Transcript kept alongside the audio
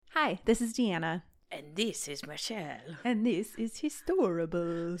Hi, this is Deanna. And this is Michelle. And this is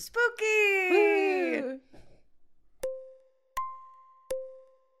Historable. Spooky! Woo!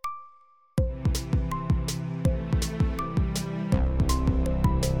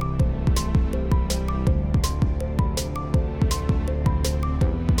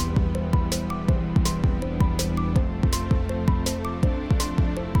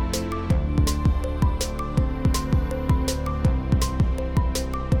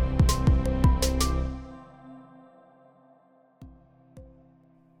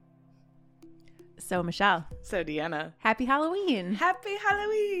 So, Michelle. So, Deanna. Happy Halloween. Happy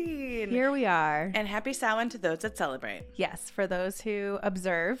Halloween! Here we are. And happy Samhain to those that celebrate. Yes, for those who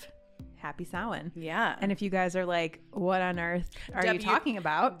observe, happy Samhain. Yeah. And if you guys are like, what on earth are you talking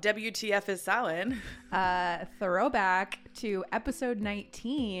about? WTF is Samhain. Throwback to episode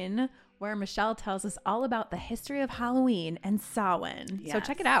 19, where Michelle tells us all about the history of Halloween and Samhain. Yes. So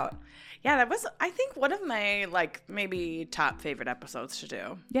check it out. Yeah, that was, I think, one of my, maybe top favorite episodes to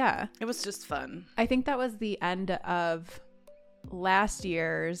do. Yeah. It was just fun. I think that was the end of last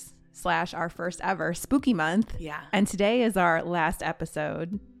year's / our first ever Spooky Month. Yeah. And today is our last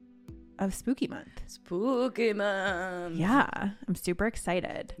episode of Spooky Month. Spooky Month. Yeah. I'm super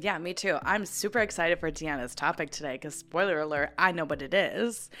excited. Yeah, me too. I'm super excited for Deanna's topic today because, spoiler alert, I know what it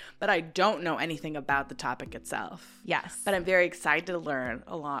is, but I don't know anything about the topic itself. Yes. But I'm very excited to learn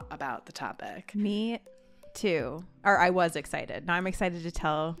a lot about the topic. Me too. Or I was excited. Now I'm excited to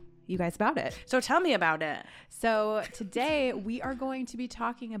tell you guys about it. So tell me about it. So today we are going to be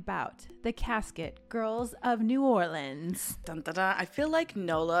talking about the Casket Girls of New Orleans. Dun, dun, dun. I feel like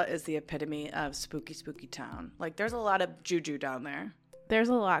NOLA is the epitome of spooky, spooky town. Like, there's a lot of juju down there. There's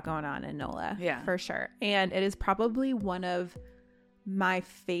a lot going on in NOLA. Yeah. For sure. And it is probably one of my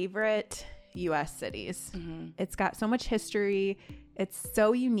favorite U.S. cities. Mm-hmm. It's got so much history. It's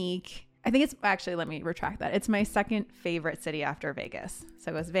so unique. I think it's actually, let me retract that. It's my second favorite city after Vegas. So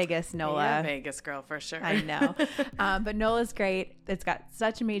it was Vegas, NOLA. You're a Vegas girl for sure. I know. But NOLA's great. It's got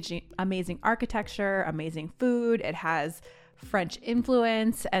such amazing architecture, amazing food. It has French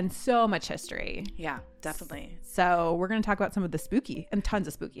influence and so much history. Yeah, definitely. So we're going to talk about some of the spooky and tons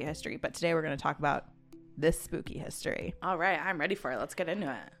of spooky history. But today we're going to talk about this spooky history. All right. I'm ready for it. Let's get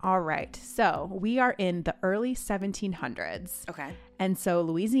into it. All right. So we are in the early 1700s. Okay. And so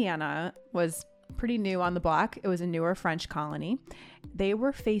Louisiana was pretty new on the block. It was a newer French colony. They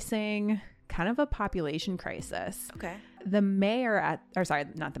were facing kind of a population crisis. Okay. The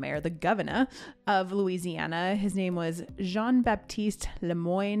governor of Louisiana, his name was Jean-Baptiste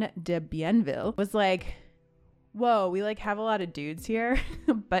Lemoyne de Bienville, was like, whoa, we have a lot of dudes here,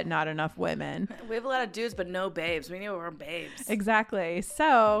 but not enough women. We have a lot of dudes, but no babes. We need more babes. Exactly.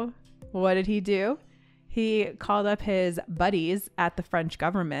 So what did he do? He called up his buddies at the French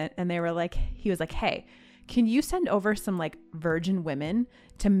government and he was like, hey, can you send over some virgin women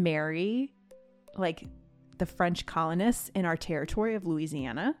to marry the French colonists in our territory of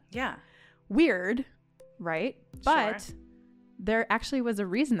Louisiana? Yeah. Weird, right? But Sure. There actually was a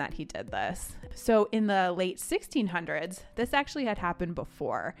reason that he did this. So in the late 1600s, this actually had happened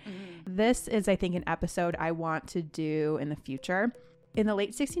before. Mm-hmm. This is, I think, an episode I want to do in the future. In the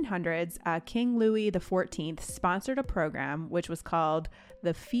late 1600s, King Louis XIV sponsored a program which was called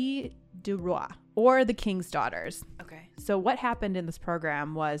the Filles du Roi, or the King's Daughters. Okay. So what happened in this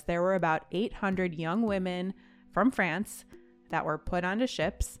program was there were about 800 young women from France that were put onto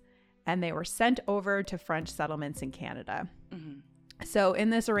ships, and they were sent over to French settlements in Canada. Mm-hmm. So in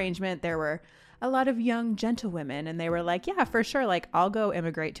this arrangement, there were a lot of young gentlewomen, and they were like, yeah, for sure. I'll go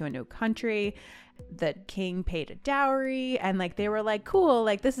immigrate to a new country. The king paid a dowry, and they were like, cool,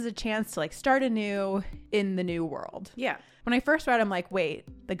 this is a chance to start anew in the new world. Yeah. When I first read, I'm like, wait,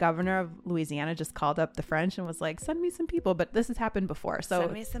 the governor of Louisiana just called up the French and was like, send me some people. But this has happened before. So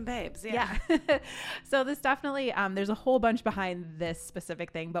send me some babes. Yeah. So this definitely, there's a whole bunch behind this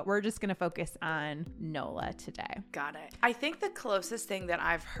specific thing, but we're just going to focus on NOLA today. Got it. I think the closest thing that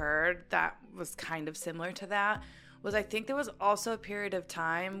I've heard that was kind of similar to that was I think there was also a period of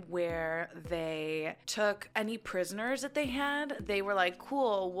time where they took any prisoners that they had. They were like,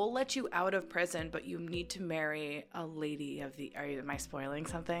 cool, we'll let you out of prison, but you need to marry a lady of the... Am I spoiling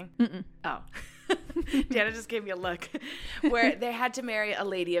something? Mm-mm. Oh. Deanna just gave me a look. Where they had to marry a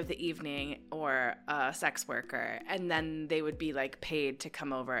lady of the evening or a sex worker, and then they would be paid to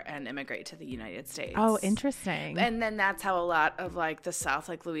come over and immigrate to the United States. Oh, interesting. And then that's how a lot of the South,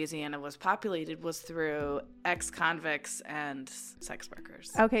 Louisiana, was populated, was through ex-convicts and sex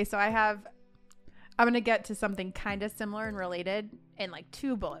workers. Okay, so I have I'm going to get to something kind of similar and related in like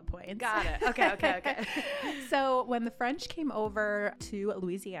 2 bullet points. Got it. Okay. So when the French came over to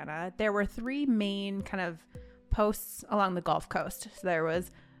Louisiana, there were 3 main kind of posts along the Gulf Coast. So there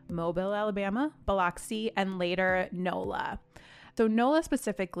was Mobile, Alabama, Biloxi, and later NOLA. So NOLA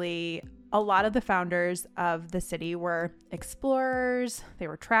specifically, a lot of the founders of the city were explorers, they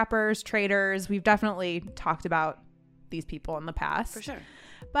were trappers, traders. We've definitely talked about these people in the past. For sure.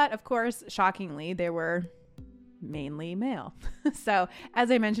 But of course, shockingly, they were mainly male. So as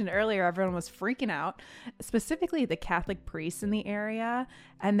I mentioned earlier, everyone was freaking out, specifically the Catholic priests in the area.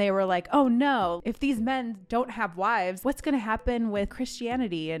 And they were like, oh no, if these men don't have wives, what's going to happen with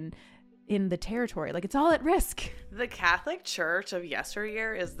Christianity and in the territory? Like, it's all at risk. The Catholic Church of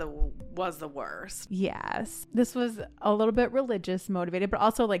yesteryear was the worst. Yes. This was a little bit religious motivated, but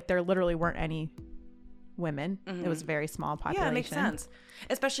also like there literally weren't any women. It was a very small population. Yeah, it makes sense.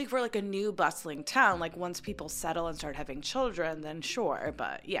 Especially for like a new bustling town. Like once people settle and start having children, then sure.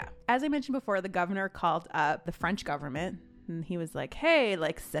 But yeah. As I mentioned before, the governor called up the French government and he was like, hey,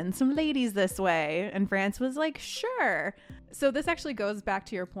 like send some ladies this way. And France was like, sure. So this actually goes back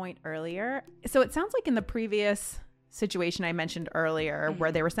to your point earlier. So it sounds like in the previous situation I mentioned earlier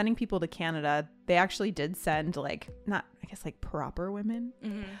where they were sending people to Canada, they actually did send like, not, I guess like proper women.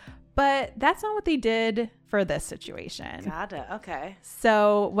 But that's not what they did for this situation. Got it. Okay.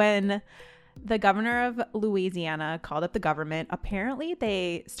 So when the governor of Louisiana called up the government, apparently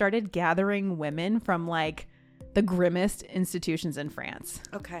they started gathering women from like the grimmest institutions in France.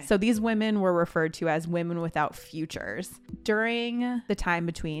 Okay. So these women were referred to as women without futures. During the time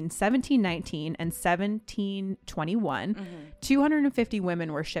between 1719 and 1721, 250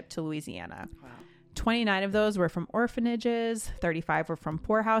 women were shipped to Louisiana. Wow. 29 of those were from orphanages, 35 were from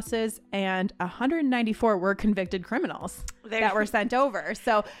poorhouses, and 194 were convicted criminals that were sent over.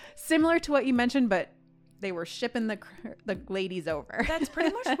 So similar to what you mentioned, but they were shipping the ladies over. That's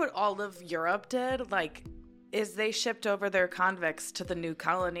pretty much what all of Europe did. Like, is they shipped over their convicts to the new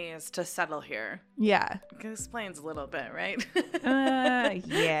colonies to settle here. Yeah. It explains a little bit, right?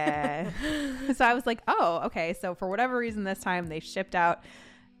 Yeah. So I was like, oh, okay. So for whatever reason this time they shipped out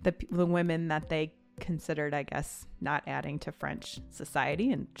the women that they considered, I guess, not adding to French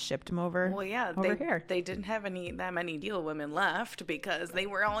society and shipped them over. Well, yeah, here. They didn't have that many deal women left because they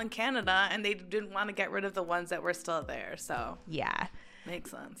were all in Canada and they didn't want to get rid of the ones that were still there. So yeah.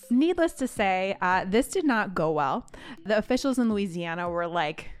 Makes sense. Needless to say, this did not go well. The officials in Louisiana were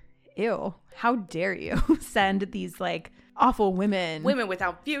like, ew, how dare you send these like awful women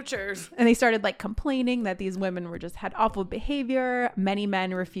without futures. And they started like complaining that these women were just had awful behavior. Many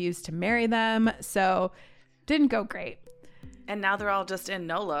men refused to marry them. So didn't go great. And now they're all just in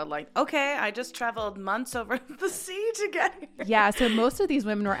NOLA, like, okay, I just traveled months over the sea to get here. Yeah, so most of these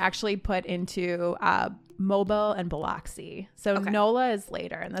women were actually put into Mobile and Biloxi. So okay. NOLA is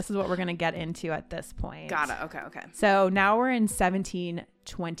later, and this is what we're going to get into at this point. Got it. Okay. So now we're in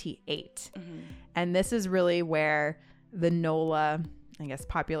 1728. And this is really where the NOLA, I guess,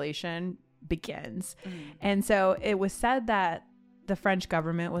 population begins. And so it was said that the French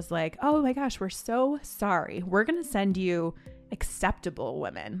government was like, oh my gosh, we're so sorry. We're going to send you acceptable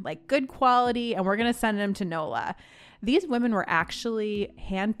women, like good quality, and we're going to send them to NOLA. These women were actually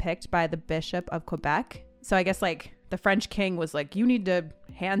handpicked by the Bishop of Quebec. So I guess like the French king was like, you need to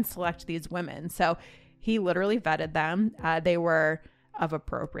hand select these women. So he literally vetted them. They were of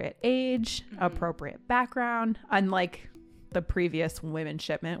appropriate age, appropriate background, unlike the previous women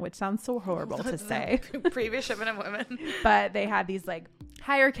shipment, which sounds so horrible to say. Previous shipment of women. But they had these like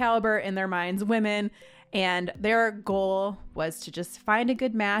higher caliber in their minds women, and their goal was to just find a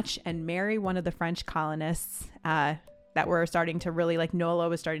good match and marry one of the French colonists that were starting to really like NOLA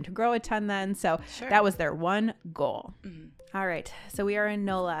was starting to grow a ton then. So that was their one goal. All right. So we are in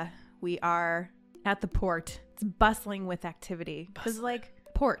NOLA. We are at the port. It's bustling with activity because like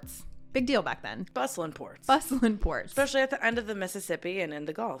ports. Big deal back then. Bustling ports. Especially at the end of the Mississippi and in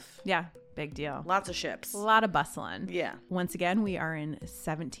the Gulf. Yeah, big deal. Lots of ships. A lot of bustling. Yeah. Once again, we are in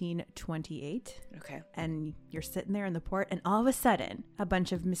 1728. Okay. And you're sitting there in the port, and all of a sudden, a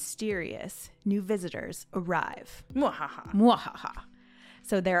bunch of mysterious new visitors arrive. Mwahaha.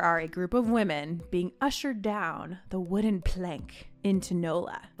 So there are a group of women being ushered down the wooden plank into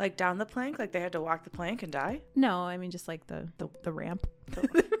NOLA. Like down the plank? Like they had to walk the plank and die? No, I mean just like the ramp.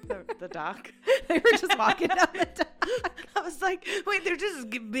 The dock. They were just walking down the dock. I was like, wait, they're just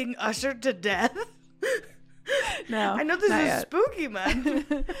being ushered to death? No. I know this is spooky,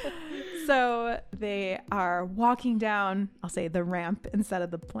 man. So they are walking down, I'll say the ramp instead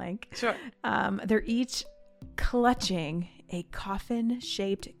of the plank. Sure. They're each clutching a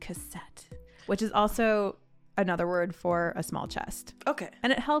coffin-shaped cassette. which is also another word for a small chest. Okay.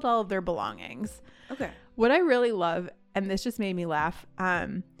 And it held all of their belongings. Okay. What I really love, and this just made me laugh,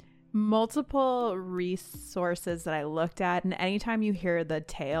 multiple resources that I looked at, and anytime you hear the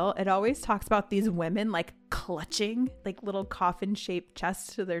tale, it always talks about these women like clutching like little coffin shaped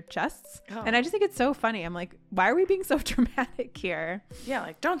chests to their chests. Oh. And I just think it's so funny. I'm like, why are we being so dramatic here? Yeah,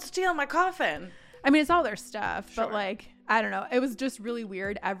 like, don't steal my coffin. I mean, it's all their stuff, Sure. but like, I don't know. It was just really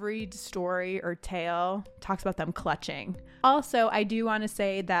weird. Every story or tale talks about them clutching. Also, I do want to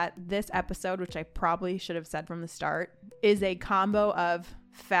say that this episode, which I probably should have said from the start, is a combo of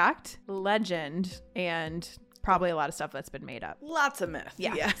fact, legend, and probably a lot of stuff that's been made up. Lots of myth.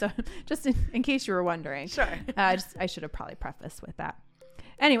 Yeah. So just in case you were wondering. Sure. I should have probably prefaced with that.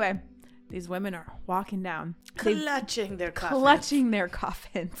 Anyway, these women are walking down. Clutching their coffins. Clutching their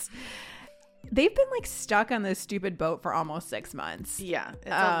coffins. They've been like stuck on this stupid boat for almost 6 months. Yeah. It's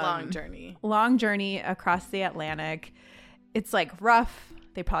a long journey. Long journey across the Atlantic. It's like rough.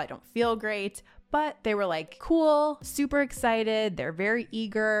 They probably don't feel great, but they were like cool, super excited. They're very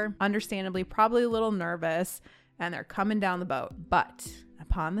eager, understandably, probably a little nervous, and they're coming down the boat. But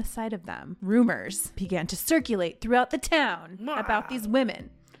upon the sight of them, rumors began to circulate throughout the town about these women.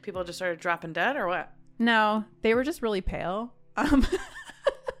 People just started dropping dead or what? No, they were just really pale.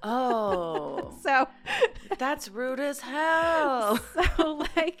 Oh, So that's rude as hell.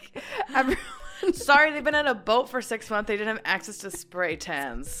 like everyone, Sorry, they've been on a boat for 6 months. They didn't have access to spray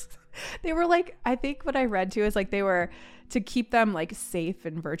tans. they were like, I think what I read too is like they were, to keep them like safe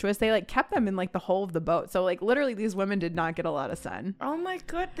and virtuous, they like kept them in like the hull of the boat. So like literally these women did not get a lot of sun. Oh my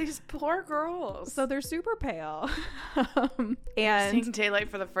god, these poor girls. So they're super pale. Seeing and daylight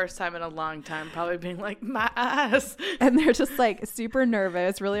for the first time in a long time, probably being like, my ass. and they're just like super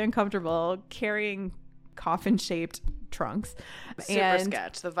nervous, really uncomfortable, carrying coffin shaped trunks. Super and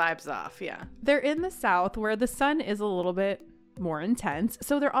sketch. The vibe's off. Yeah. they're in the South where the sun is a little bit more intense.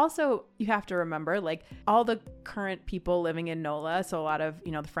 So they're also, you have to remember, like all the current people living in NOLA, so a lot of,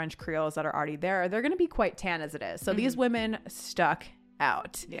 the French Creoles that are already there, they're going to be quite tan as it is. So these women stuck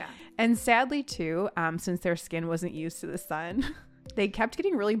out. Yeah. And sadly too, since their skin wasn't used to the sun, they kept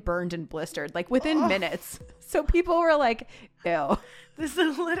getting really burned and blistered, like within minutes. So people were like, ew. This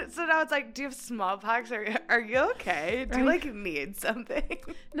is so now it's like, do you have smallpox? Are you okay? Do you like need something?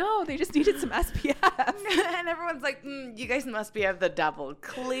 No, they just needed some SPF. And everyone's like, you guys must be of the devil.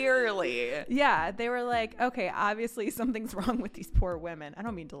 Clearly. Yeah, they were like, okay, obviously something's wrong with these poor women. I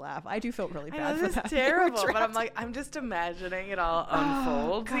don't mean to laugh. I do feel really I bad know for this them. is They were terrible, but I'm trapped. like, I'm just imagining it all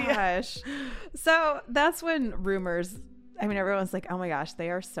unfold. Oh, gosh. So that's when rumors, everyone's like, oh my gosh, they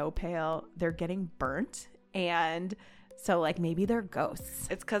are so pale. They're getting burnt. And so like maybe they're ghosts.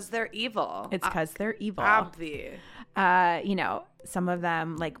 It's because they're evil. It's because they're evil. Obvi. Some of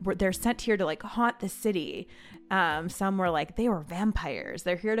them they're sent here to like haunt the city. Some were like, they were vampires.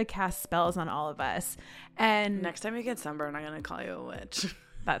 They're here to cast spells on all of us. And Next time you get sunburned, I'm going to call you a witch.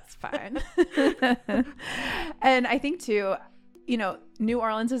 that's fine. And I think too, New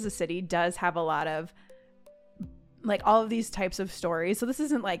Orleans as a city does have a lot of like all of these types of stories. So this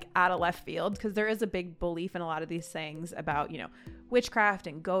isn't like out of left field, because there is a big belief in a lot of these things about, witchcraft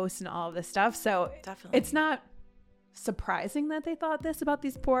and ghosts and all of this stuff. So Definitely. it's not surprising that they thought this about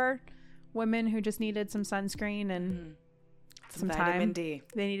these poor women who just needed some sunscreen and some vitamin time. D.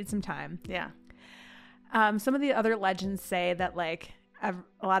 They needed some time. Yeah. Some of the other legends say that like a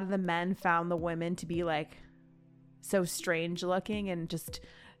lot of the men found the women to be like so strange looking and just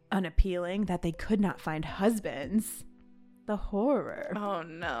unappealing that they could not find husbands. The horror. Oh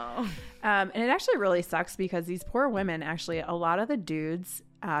no. And it actually really sucks because these poor women, actually, a lot of the dudes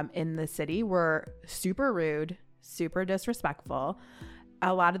in the city were super rude, super disrespectful.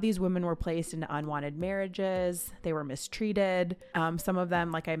 A lot of these women were placed into unwanted marriages. They were mistreated. Some of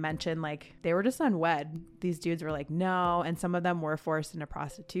them, like I mentioned, like they were just unwed. These dudes were like, no. And some of them were forced into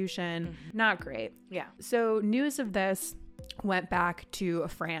prostitution. Not great. Yeah. So news of this went back to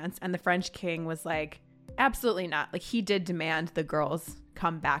France, and the French king was like, absolutely not. Like he did demand the girls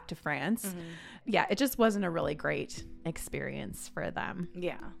come back to France. Yeah, it just wasn't a really great experience for them.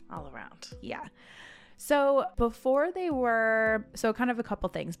 Yeah. All around. Yeah. So kind of a couple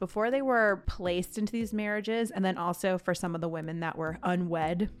things. Before they were placed into these marriages, and then also for some of the women that were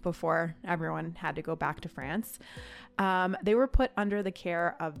unwed before everyone had to go back to France, they were put under the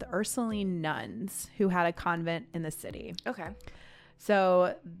care of the Ursuline nuns who had a convent in the city. Okay.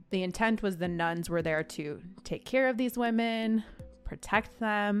 So the intent was the nuns were there to take care of these women, protect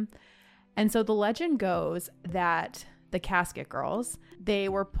them. And so the legend goes that the casket girls. They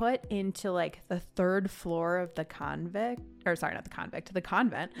were put into like the 3rd floor of the convent.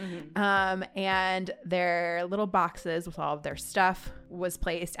 And their little boxes with all of their stuff was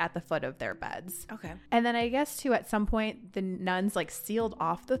placed at the foot of their beds. Okay. And then I guess too, at some point, the nuns like sealed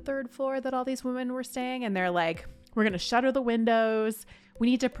off the 3rd floor that all these women were staying. And they're like, we're going to shutter the windows. We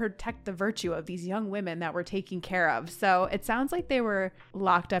need to protect the virtue of these young women that we're taking care of. So it sounds like they were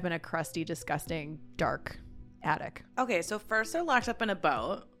locked up in a crusty, disgusting, dark attic. Okay, so first they're locked up in a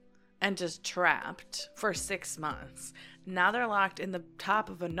boat and just trapped for 6 months. Now they're locked in the top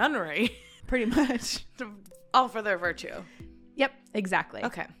of a nunnery. Pretty much. All for their virtue. Yep, exactly.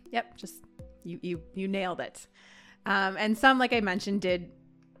 Okay. Yep, just you nailed it. And some, like I mentioned, did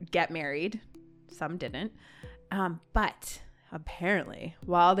get married. Some didn't. But apparently,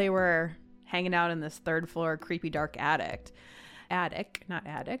 while they were hanging out in this 3rd floor creepy dark attic,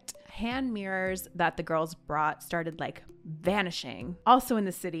 hand mirrors that the girls brought started like vanishing. Also in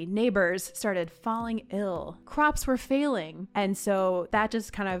the city, neighbors started falling ill. Crops were failing. And so that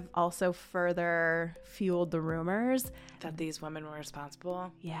just kind of also further fueled the rumors that these women were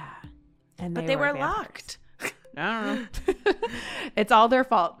responsible. Yeah. And but they were vampires. locked. I don't know. It's all their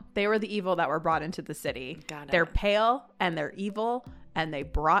fault. They were the evil that were brought into the city. Got it. They're pale and they're evil, and they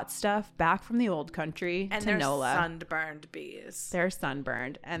brought stuff back from the old country and to they're NOLA. Sunburned bees. They're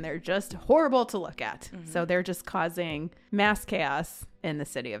sunburned and they're just horrible to look at. Mm-hmm. So they're just causing mass chaos in the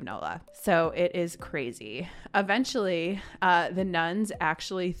city of NOLA. So it is crazy. Eventually, the nuns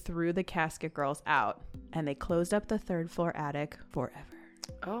actually threw the casket girls out, and they closed up the 3rd floor attic forever.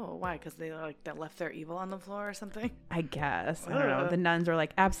 Oh, why? Because they left their evil on the floor or something? I guess. I don't know. The nuns were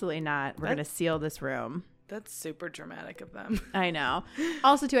like, absolutely not. We're going to seal this room. That's super dramatic of them. I know.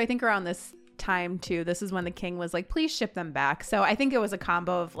 Also, too, I think around this time, too, this is when the king was like, please ship them back. So I think it was a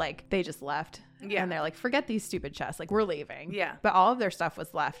combo of like, they just left. Yeah. And they're like, forget these stupid chests. Like, we're leaving. Yeah. But all of their stuff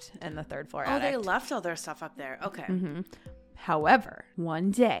was left in the 3rd floor attic. Oh, they left all their stuff up there. Okay. Mm-hmm. However,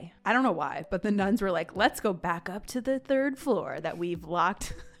 one day, I don't know why, but the nuns were like, let's go back up to the 3rd floor that we've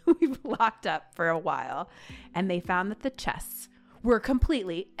locked up for a while. And they found that the chests were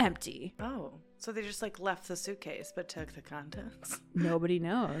completely empty. Oh, so they just like left the suitcase but took the contents? Nobody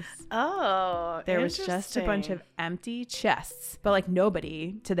knows. Oh, there was just a bunch of empty chests, but like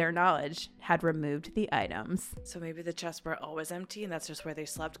nobody, to their knowledge, had removed the items. So maybe the chests were always empty and that's just where they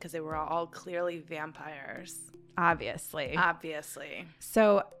slept because they were all clearly vampires. Obviously.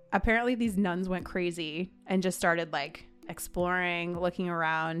 So apparently these nuns went crazy and just started like exploring, looking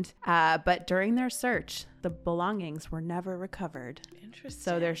around. But during their search, the belongings were never recovered. Interesting.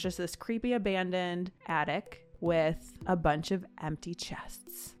 So there's just this creepy abandoned attic with a bunch of empty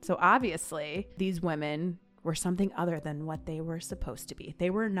chests. So obviously these women were something other than what they were supposed to be. They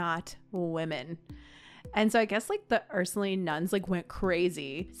were not women. And so I guess like the Ursuline nuns like went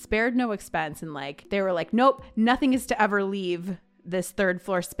crazy, spared no expense, and like they were like, nope, nothing is to ever leave this 3rd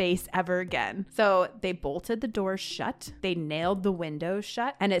floor space ever again. So they bolted the doors shut, they nailed the windows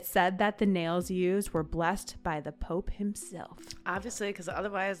shut, and it said that the nails used were blessed by the Pope himself. Obviously, because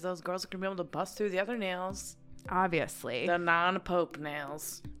otherwise those girls are going to be able to bust through the other nails. Obviously. The non-Pope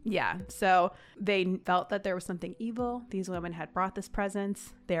nails. Yeah. So they felt that there was something evil. These women had brought this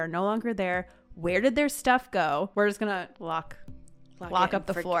presence. They are no longer there. Where did their stuff go? We're just going to lock up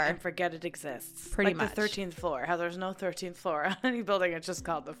the floor. And forget it exists. Pretty like much. The 13th floor. How there's no 13th floor on any building. It's just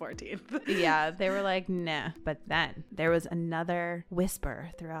called the 14th. Yeah. They were like, nah. But then there was another whisper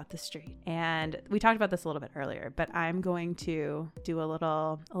throughout the street. And we talked about this a little bit earlier, but I'm going to do a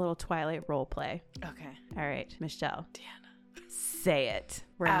little Twilight role play. Okay. All right, Michelle. Deanna. Say it.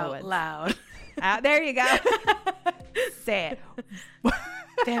 We're out loud. There you go. Say it.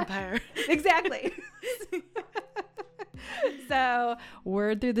 Vampire. Exactly. So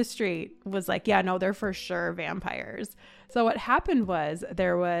word through the street was like, yeah, no, they're for sure vampires. So what happened was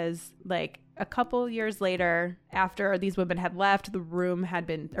there was like a couple years later, after these women had left, the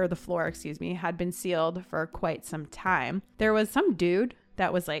floor, had been sealed for quite some time. There was some dude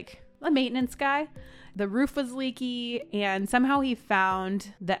that was like a maintenance guy. The roof was leaky, and somehow he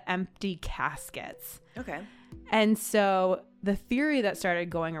found the empty caskets. Okay. And so the theory that started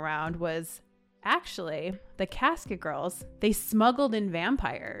going around was actually the casket girls, they smuggled in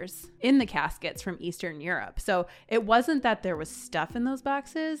vampires in the caskets from Eastern Europe. So it wasn't that there was stuff in those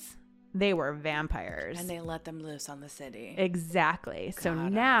boxes. They were vampires. And they let them loose on the city. Exactly. So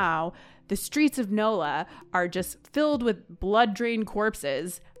now the streets of NOLA are just filled with blood-drained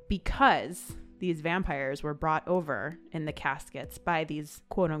corpses because these vampires were brought over in the caskets by these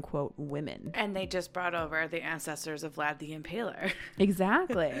quote-unquote women. And they just brought over the ancestors of Vlad the Impaler.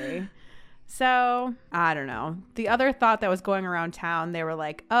 Exactly. So, I don't know. The other thought that was going around town, they were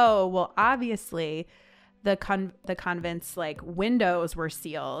like, oh, well, obviously the convent's like windows were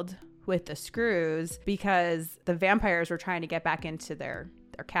sealed with the screws because the vampires were trying to get back into their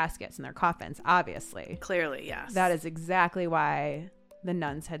caskets and their coffins, obviously. Clearly, yes. That is exactly why the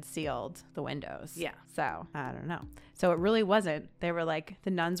nuns had sealed the windows. Yeah. So, I don't know. So it really wasn't. They were like,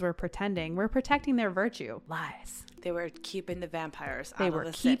 the nuns were pretending. We're protecting their virtue. Lies. They were keeping the vampires out They of were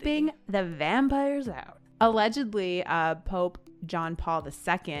the keeping city. the vampires out. Allegedly, Pope John Paul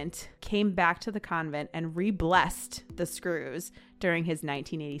II came back to the convent and re-blessed the screws during his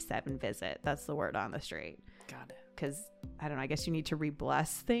 1987 visit. That's the word on the street. Got it. Because, I don't know, I guess you need to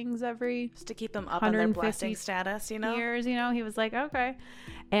re-bless things every Just to keep them up on their blessing status, years, he was like, okay.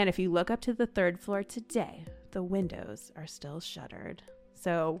 And if you look up to the third floor today, the windows are still shuttered.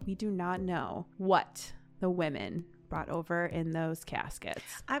 So we do not know what the women brought over in those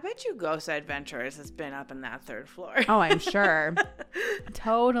caskets. I bet you Ghost Adventures has been up in that third floor. Oh, I'm sure.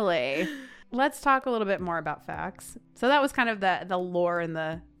 Totally. Let's talk a little bit more about facts. So that was kind of the lore and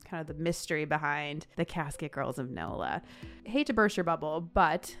the kind of the mystery behind the Casket Girls of NOLA. I hate to burst your bubble,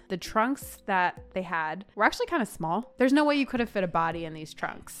 but the trunks that they had were actually kind of small. There's no way you could have fit a body in these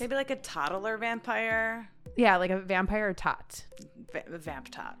trunks. Maybe like a toddler vampire. Yeah, like a vampire tot. Vamp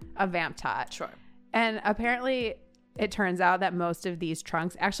tot. A vamp tot. Sure. And apparently it turns out that most of these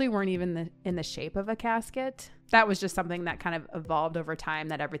trunks actually weren't even in the shape of a casket. That was just something that kind of evolved over time,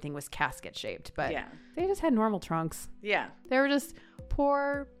 that everything was casket shaped. But yeah, they just had normal trunks. Yeah. They were just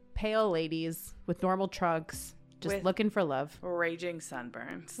poor, pale ladies with normal trunks, just looking for love. Raging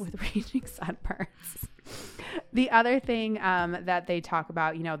sunburns. With raging sunburns. The other thing that they talk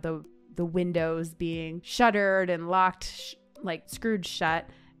about, the windows being shuttered and locked, like screwed shut.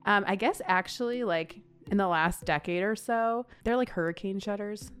 I guess actually, like in the last decade or so, they're like hurricane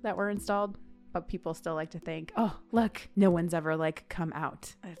shutters that were installed. But people still like to think, oh, look, no one's ever like come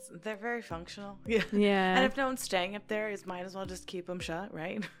out. They're very functional. Yeah. Yeah. And if no one's staying up there, you might as well just keep them shut,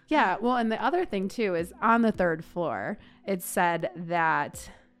 right? Yeah. Well, and the other thing too is on the third floor, it said that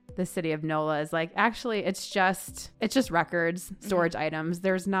the city of NOLA is like, actually, it's just records, storage items.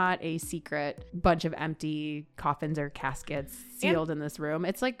 There's not a secret bunch of empty coffins or caskets sealed in this room.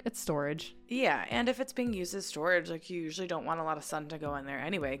 It's like, it's storage. Yeah. And if it's being used as storage, like you usually don't want a lot of sun to go in there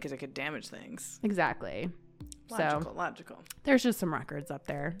anyway, because it could damage things. Exactly. Logical. There's just some records up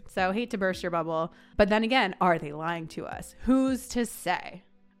there. So hate to burst your bubble. But then again, are they lying to us? Who's to say?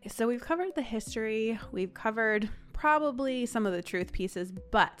 So we've covered the history. We've covered probably some of the truth pieces,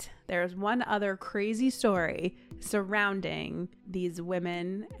 but there's one other crazy story surrounding these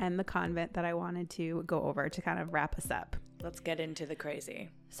women and the convent that I wanted to go over to kind of wrap us up. Let's get into the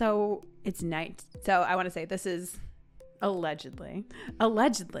crazy. So it's night. So I want to say this is allegedly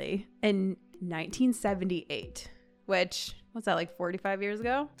in 1978, which, what's that, like 45 years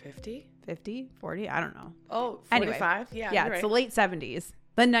ago? 50, 40? I don't know. Oh, 45? Anyway, Yeah, it's the late 70s.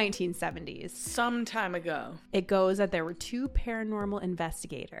 The 1970s. Some time ago. It goes that there were two paranormal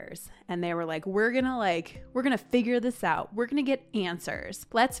investigators and they were like, we're gonna figure this out. We're gonna get answers.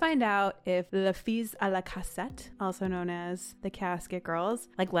 Let's find out if the Filles à la Cassette, also known as the Casket Girls,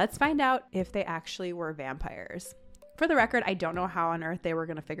 let's find out if they actually were vampires. For the record, I don't know how on earth they were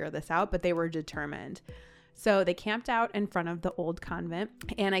gonna figure this out, but they were determined. So they camped out in front of the old convent.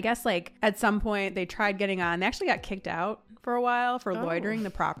 And I guess at some point they tried getting on. They actually got kicked out for a while for loitering the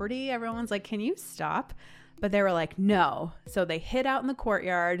property. Everyone's like, can you stop? But they were like, no. So they hid out in the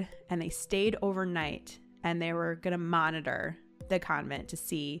courtyard and they stayed overnight and they were going to monitor the convent to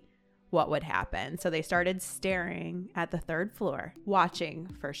see what would happen. So they started staring at the third floor, watching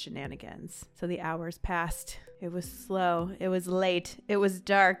for shenanigans. So the hours passed. It was slow. It was late. It was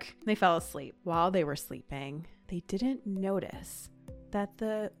dark. They fell asleep. While they were sleeping, they didn't notice that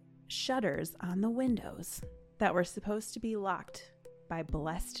the shutters on the windows that were supposed to be locked by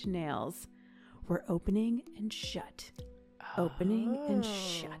blessed nails were opening and shut. Opening and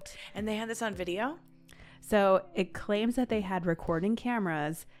shut. And they had this on video? So it claims that they had recording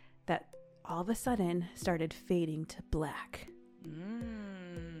cameras that all of a sudden started fading to black.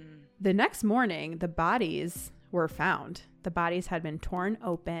 The next morning, the bodies were found. The bodies had been torn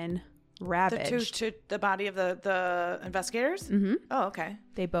open, ravaged. The body of the investigators? Mm-hmm. Oh, okay.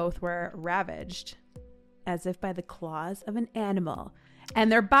 They both were ravaged as if by the claws of an animal,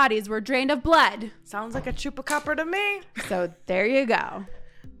 and their bodies were drained of blood. Sounds like a chupacabra to me. So there you go.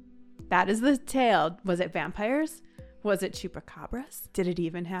 That is the tale. Was it vampires? Was it chupacabras? Did it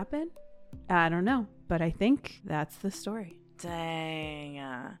even happen? I don't know, but I think that's the story. Dang.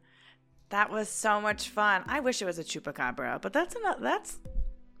 That was so much fun. I wish it was a chupacabra, but that's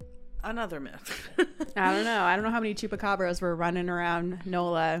another myth. I don't know. I don't know how many chupacabras were running around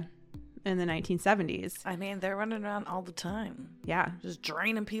NOLA in the 1970s. I mean, they're running around all the time. Yeah. Just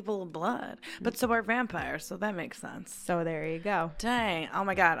draining people of blood. But so are vampires, so that makes sense. So there you go. Dang. Oh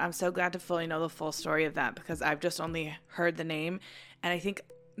my God. I'm so glad to fully know the full story of that because I've just only heard the name. And I think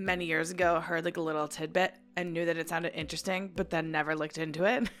many years ago, I heard like a little tidbit and knew that it sounded interesting, but then never looked into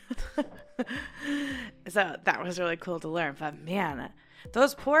it. So that was really cool to learn. But man,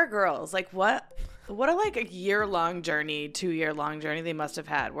 those poor girls, like what a like a year-long journey, 2-year-long journey they must have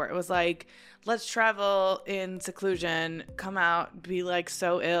had where it was like, let's travel in seclusion, come out, be like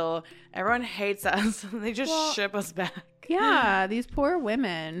so ill. Everyone hates us. And they just ship us back. Yeah, these poor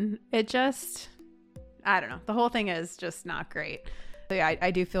women. It just, I don't know. The whole thing is just not great. So yeah,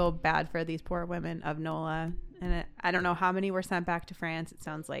 I do feel bad for these poor women of NOLA. And I don't know how many were sent back to France. It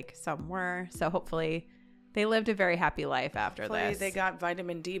sounds like some were. So hopefully they lived a very happy life after Hopefully this. they got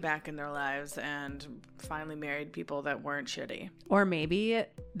vitamin D back in their lives and finally married people that weren't shitty. Or maybe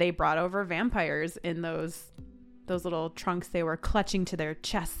they brought over vampires in those little trunks they were clutching to their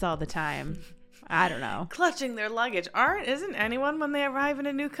chests all the time. I don't know. Clutching their luggage. Isn't anyone when they arrive in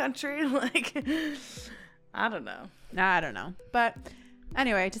a new country? Like, I don't know. But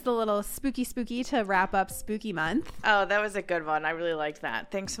anyway, just a little spooky to wrap up spooky month. Oh, that was a good one. I really liked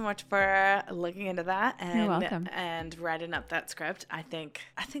that. Thanks so much for looking into that and You're welcome. And writing up that script. I think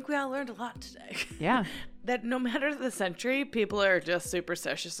we all learned a lot today. Yeah. That no matter the century, people are just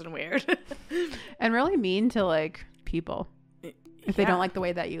superstitious and weird. And really mean to like people if they Yeah. don't like the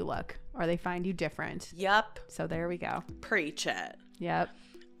way that you look or they find you different. Yup. So there we go. Preach it. Yep.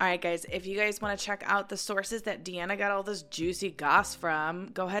 All right, guys, if you guys want to check out the sources that Deanna got all this juicy goss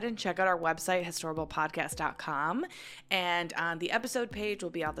from, go ahead and check out our website, historicalpodcast.com. And on the episode page will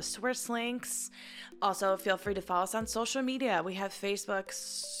be all the source links. Also, feel free to follow us on social media. We have Facebook,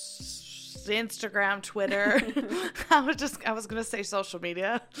 Instagram, Twitter. I was going to say social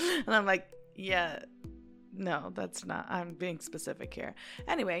media. And I'm like, yeah. No, that's not. I'm being specific here.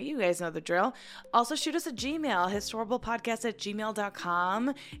 Anyway, you guys know the drill. Also, shoot us a Gmail,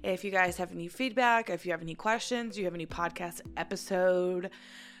 historicalpodcast@gmail.com. If you guys have any feedback, if you have any questions, you have any podcast episode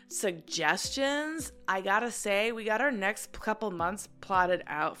suggestions, I gotta say, we got our next couple months plotted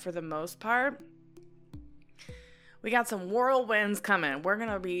out for the most part. We got some whirlwinds coming. We're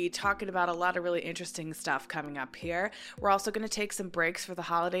going to be talking about a lot of really interesting stuff coming up here. We're also going to take some breaks for the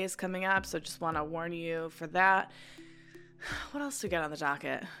holidays coming up, so just want to warn you for that. What else do we got on the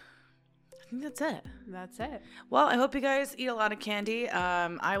docket? I think that's it. That's it. Well, I hope you guys eat a lot of candy.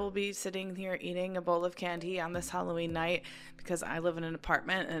 I will be sitting here eating a bowl of candy on this Halloween night because I live in an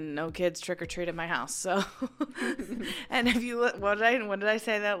apartment and no kids trick-or-treat at my house. So, and if you, when did I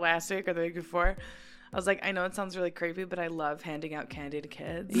say that last week or the week before? I was like, I know it sounds really creepy, but I love handing out candy to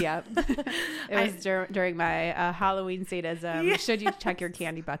kids. Yep. It was during my Halloween sadism. Yeah. Should you check your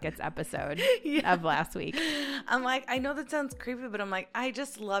candy buckets episode of last week? I'm like, I know that sounds creepy, but I'm like, I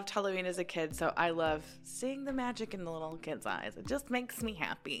just loved Halloween as a kid. So I love seeing the magic in the little kids' eyes. It just makes me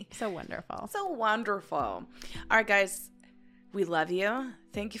happy. So wonderful. So wonderful. All right, guys. We love you.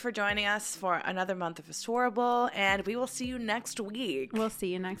 Thank you for joining us for another month of Historical, and we will see you next week. We'll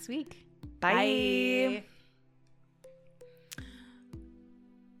see you next week. Bye.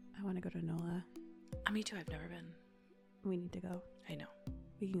 I want to go to NOLA. Me too. I've never been. We need to go. I know.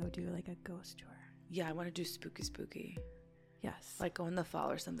 We can go do like a ghost tour. Yeah, I want to do spooky. Yes. Like go in the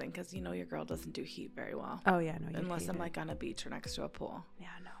fall or something because you know your girl doesn't do heat very well. Oh, yeah. No, Unless I'm like on a beach or next to a pool. Yeah,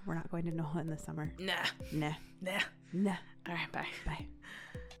 no. We're not going to NOLA in the summer. Nah. Nah. Nah. Nah. All right, bye. Bye.